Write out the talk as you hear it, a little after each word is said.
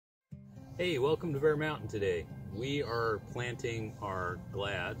Hey, welcome to Bear Mountain today. We are planting our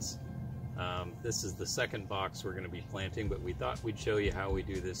glads. This is the second box we're going to be planting, but we thought we'd show you how we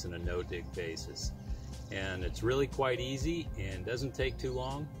do this in a no-dig basis. And it's really quite easy and doesn't take too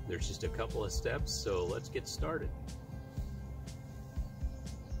long. There's just a couple of steps, so let's get started.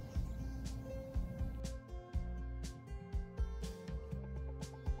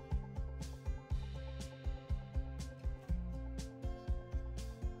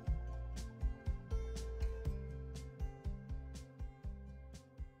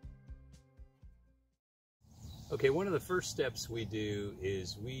 Okay, one of the first steps we do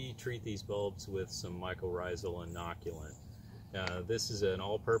is we treat these bulbs with some mycorrhizal inoculant. This is an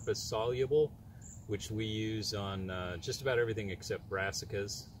all-purpose soluble, which we use on just about everything except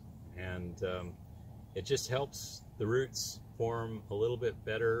brassicas, and it just helps the roots form a little bit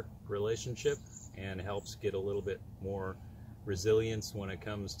better relationship and helps get a little bit more resilience when it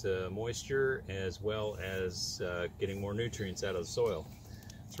comes to moisture, as well as getting more nutrients out of the soil.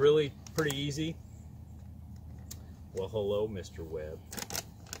 It's really pretty easy. Well, hello, Mr. Webb.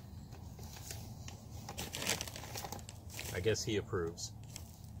 I guess he approves.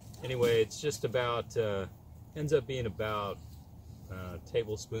 Anyway, it's just about, ends up being about a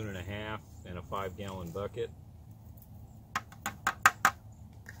tablespoon and a half in a 5-gallon bucket.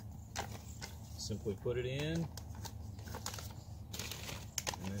 Simply put it in,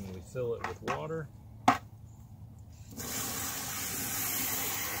 and then we fill it with water.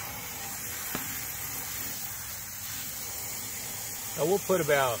 Now we'll put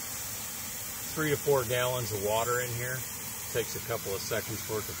about 3 to 4 gallons of water in here. It takes a couple of seconds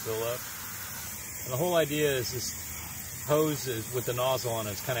for it to fill up. And the whole idea is this hose is with the nozzle on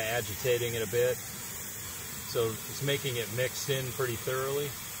it, it's kind of agitating it a bit. So it's making it mix in pretty thoroughly.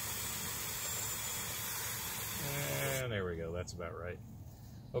 And there we go, that's about right.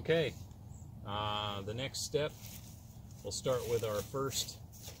 Okay, the next step, we'll start with our first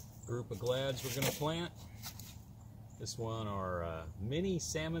group of glads we're going to plant. This one are mini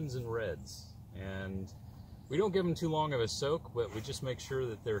salmons and reds, and we don't give them too long of a soak, but we just make sure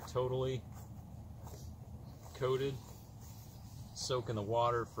that they're totally coated. Soak in the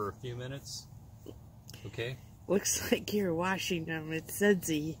water for a few minutes. Okay. Looks like you're washing them. It's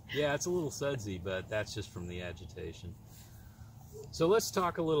sudsy. Yeah, it's a little sudsy, but that's just from the agitation. So let's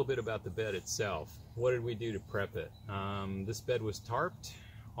talk a little bit about the bed itself. What did we do to prep it? This bed was tarped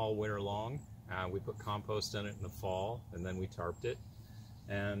all winter long. We put compost in it in the fall, and then we tarped it.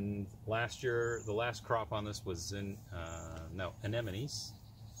 And last year, the last crop on this was anemones.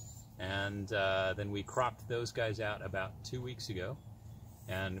 And then we cropped those guys out about 2 weeks ago.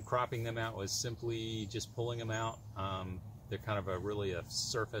 And cropping them out was simply just pulling them out. They're kind of really a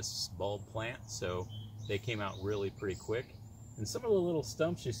surface bulb plant, so they came out really pretty quick. And some of the little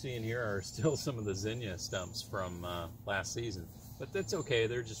stumps you see in here are still some of the zinnia stumps from last season. But that's okay,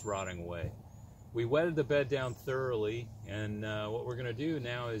 they're just rotting away. We wetted the bed down thoroughly, and what we're going to do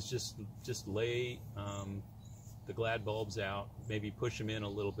now is just lay the glad bulbs out, maybe push them in a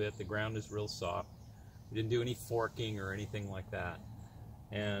little bit. The ground is real soft. We didn't do any forking or anything like that.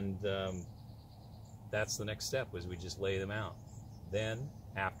 And that's the next step, was we just lay them out. Then,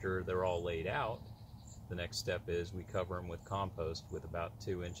 after they're all laid out, the next step is we cover them with compost with about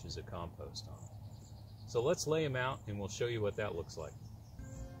 2 inches of compost on them. So let's lay them out, and we'll show you what that looks like.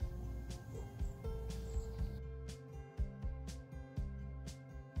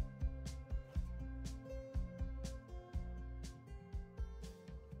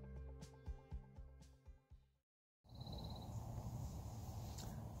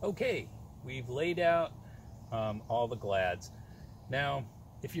 Okay, we've laid out all the glads. Now,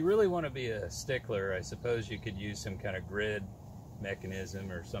 if you really want to be a stickler, I suppose you could use some kind of grid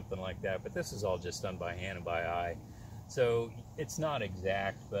mechanism or something like that, but this is all just done by hand and by eye. So it's not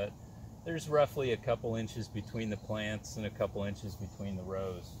exact, but there's roughly a couple inches between the plants and a couple inches between the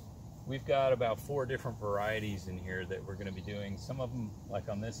rows. We've got about 4 different varieties in here that we're going to be doing. Some of them, like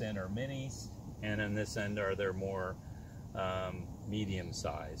on this end, are minis, and on this end are they're more medium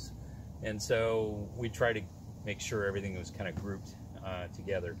size. And so we try to make sure everything was kind of grouped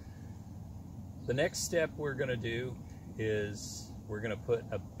together. The next step we're going to do is we're going to put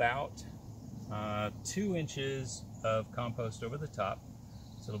about 2 inches of compost over the top,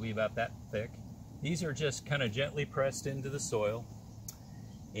 so it'll be about that thick. These are just kind of gently pressed into the soil,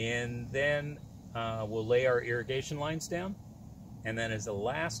 and then we'll lay our irrigation lines down. And then as the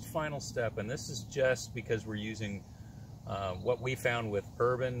last final step, and this is just because we're using what we found with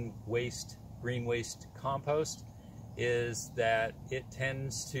urban waste, green waste compost, is that it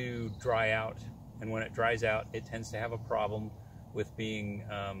tends to dry out, and when it dries out, it tends to have a problem with being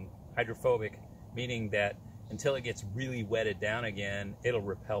hydrophobic, meaning that until it gets really wetted down again, it'll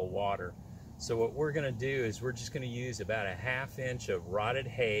repel water. So what we're going to do is we're just going to use about a 1/2 inch of rotted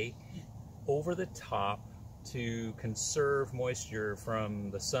hay over the top to conserve moisture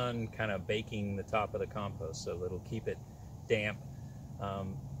from the sun kind of baking the top of the compost, so it'll keep it damp.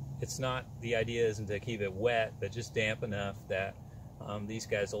 It's not, the idea isn't to keep it wet, but just damp enough that these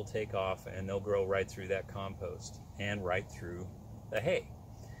guys will take off and they'll grow right through that compost and right through the hay.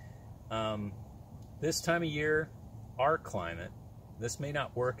 This time of year, our climate, this may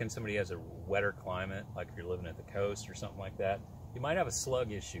not work in somebody who has a wetter climate, like if you're living at the coast or something like that. You might have a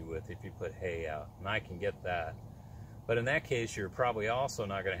slug issue with if you put hay out, and I can get that. But in that case, you're probably also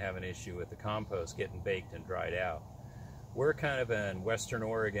not going to have an issue with the compost getting baked and dried out. We're kind of in Western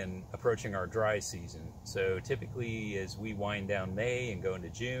Oregon approaching our dry season. So typically as we wind down May and go into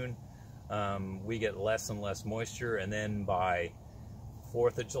June, we get less and less moisture, and then by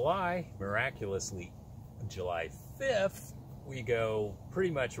 4th of July, miraculously July 5th, we go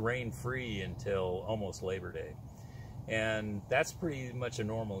pretty much rain-free until almost Labor Day. And that's pretty much a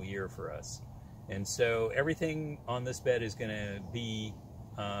normal year for us. And so everything on this bed is going to be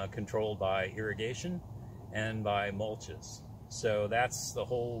controlled by irrigation and by mulches. So that's the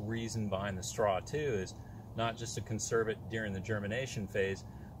whole reason behind the straw too, is not just to conserve it during the germination phase,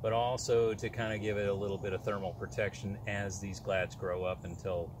 but also to kind of give it a little bit of thermal protection as these glads grow up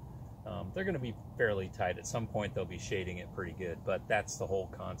until they're going to be fairly tight. At some point they'll be shading it pretty good, but that's the whole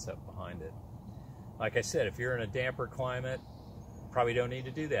concept behind it. Like I said, if you're in a damper climate, probably don't need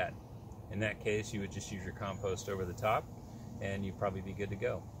to do that. In that case, you would just use your compost over the top and you'd probably be good to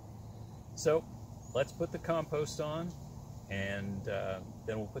go. So let's put the compost on, and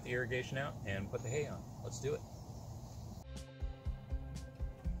then we'll put the irrigation out and put the hay on. Let's do it.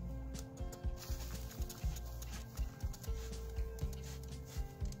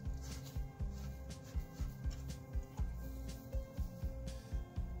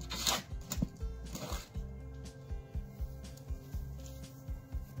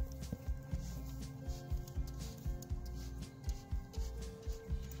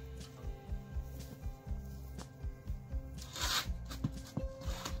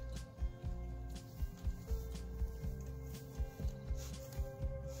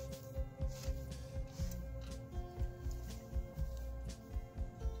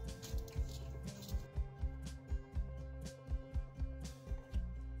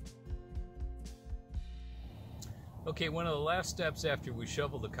 Okay, one of the last steps after we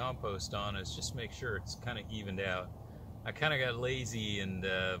shovel the compost on is just make sure it's kind of evened out. I kind of got lazy and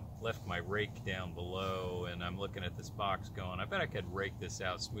left my rake down below, and I'm looking at this box going, I bet I could rake this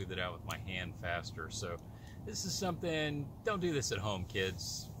out, smooth it out with my hand faster. So this is something, don't do this at home,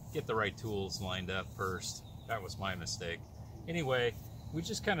 kids. Get the right tools lined up first. That was my mistake. Anyway, we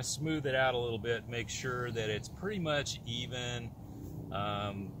just kind of smooth it out a little bit, make sure that it's pretty much even,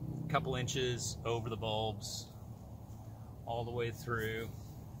 a couple inches over the bulbs, all the way through.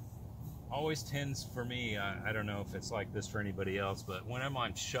 Always tends for me, I don't know if it's like this for anybody else, but when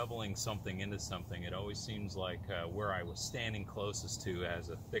I'm shoveling something into something, it always seems like where I was standing closest to has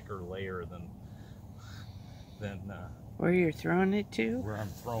a thicker layer than where you're throwing it to? Where I'm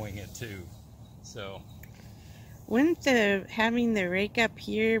throwing it to. So wouldn't having the rake up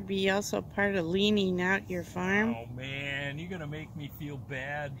here be also part of leaning out your farm? Oh man, you're gonna make me feel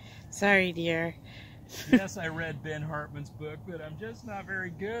bad. Sorry, dear. Yes, I read Ben Hartman's book, but I'm just not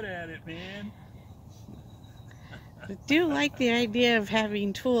very good at it, man. I do like the idea of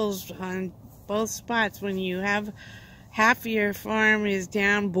having tools on both spots when you have half of your farm is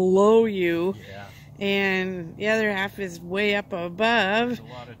down below you, yeah, and the other half is way up above. There's a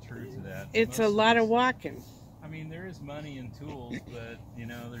lot of truth to that. It's a lot of walking. I mean, there is money in tools, but, you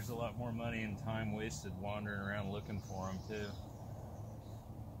know, there's a lot more money and time wasted wandering around looking for them, too.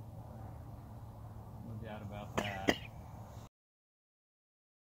 No doubt about that.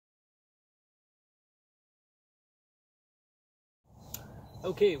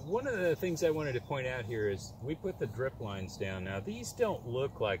 Okay, one of the things I wanted to point out here is we put the drip lines down. Now, these don't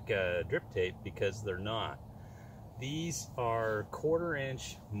look like drip tape because they're not. These are 1/4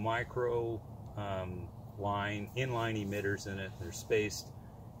 inch micro inline emitters in it. They're spaced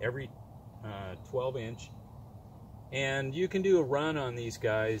every 12 inch. And you can do a run on these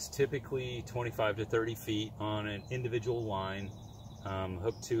guys, typically 25 to 30 feet on an individual line,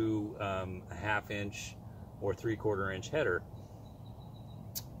 hooked to a 1/2 inch or 3/4 inch header.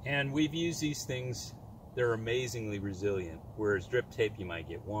 And we've used these things, they're amazingly resilient. Whereas drip tape, you might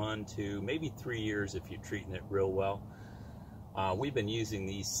get 1, 2, maybe 3 years if you're treating it real well. We've been using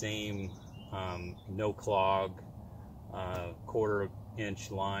these same no clog, 1/4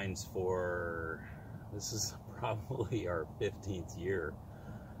 8-inch lines for, this is probably our 15th year.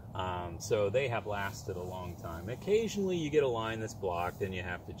 So they have lasted a long time. Occasionally you get a line that's blocked and you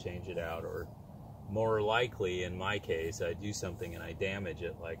have to change it out, or more likely in my case I do something and I damage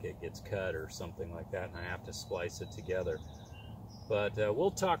it, like it gets cut or something like that, and I have to splice it together. But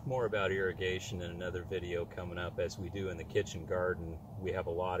we'll talk more about irrigation in another video coming up, as we do in the kitchen garden. We have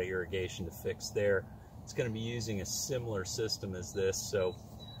a lot of irrigation to fix there. It's going to be using a similar system as this, so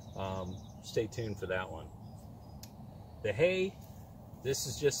stay tuned for that one. The hay, this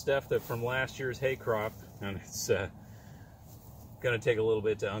is just stuff that from last year's hay crop, and it's going to take a little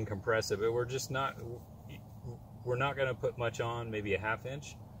bit to uncompress it, but we're not going to put much on, maybe a 1/2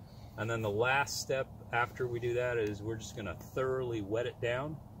 inch. And then the last step after we do that is we're just going to thoroughly wet it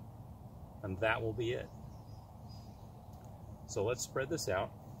down, and that will be it. So let's spread this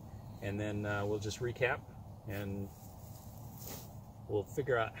out, and then we'll just recap, and we'll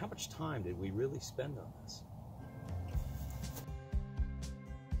figure out how much time did we really spend on this.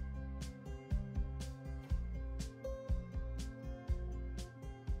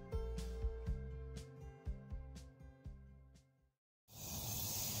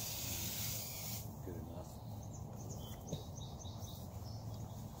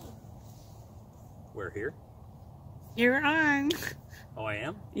 We're here. You're on. Oh, I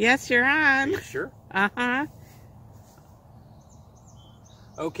am? Yes, you're on. Are you sure? Uh-huh.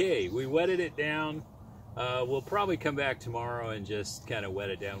 Okay, we wetted it down. We'll probably come back tomorrow and just kind of wet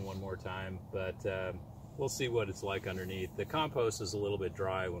it down one more time, but we'll see what it's like underneath. The compost is a little bit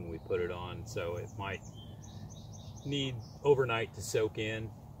dry when we put it on, so it might need overnight to soak in.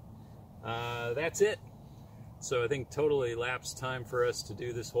 That's it. So I think totally elapsed time for us to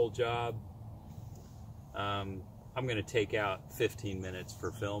do this whole job. I'm going to take out 15 minutes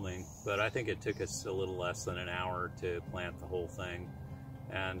for filming, but I think it took us a little less than an hour to plant the whole thing,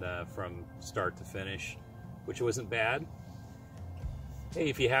 and from start to finish, which wasn't bad. Hey,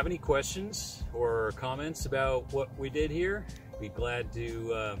 if you have any questions or comments about what we did here, be glad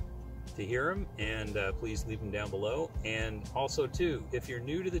to hear them, and please leave them down below. And also too, if you're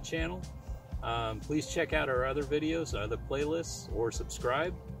new to the channel, please check out our other videos, other playlists, or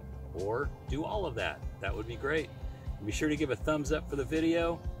subscribe, or do all of that. That would be great. Be sure to give a thumbs up for the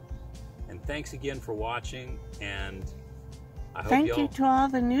video, and thanks again for watching, and I hope Thank you to all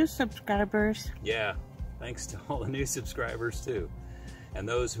the new subscribers. Yeah, thanks to all the new subscribers too. And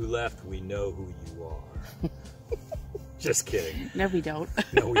those who left, we know who you are. Just kidding. No, we don't.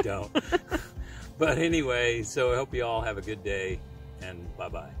 No, we don't. But anyway, so I hope you all have a good day, and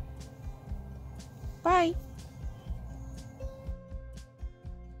bye-bye. Bye.